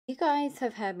You guys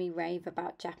have heard me rave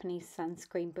about Japanese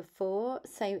sunscreen before,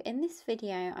 so in this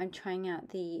video I'm trying out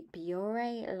the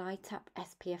Biore Light Up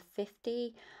SPF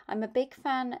 50. I'm a big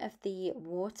fan of the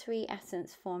Watery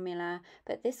essence formula,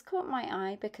 but this caught my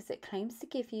eye because it claims to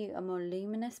give you a more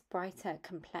luminous, brighter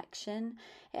complexion.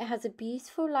 It has a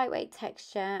beautiful lightweight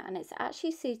texture and it's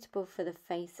actually suitable for the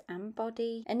face and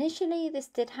body. Initially this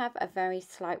did have a very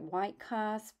slight white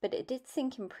cast, but it did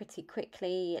sink in pretty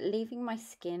quickly, leaving my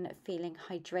skin feeling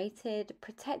hydrated,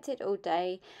 protected all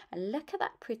day, and look at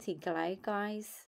that pretty glow, guys.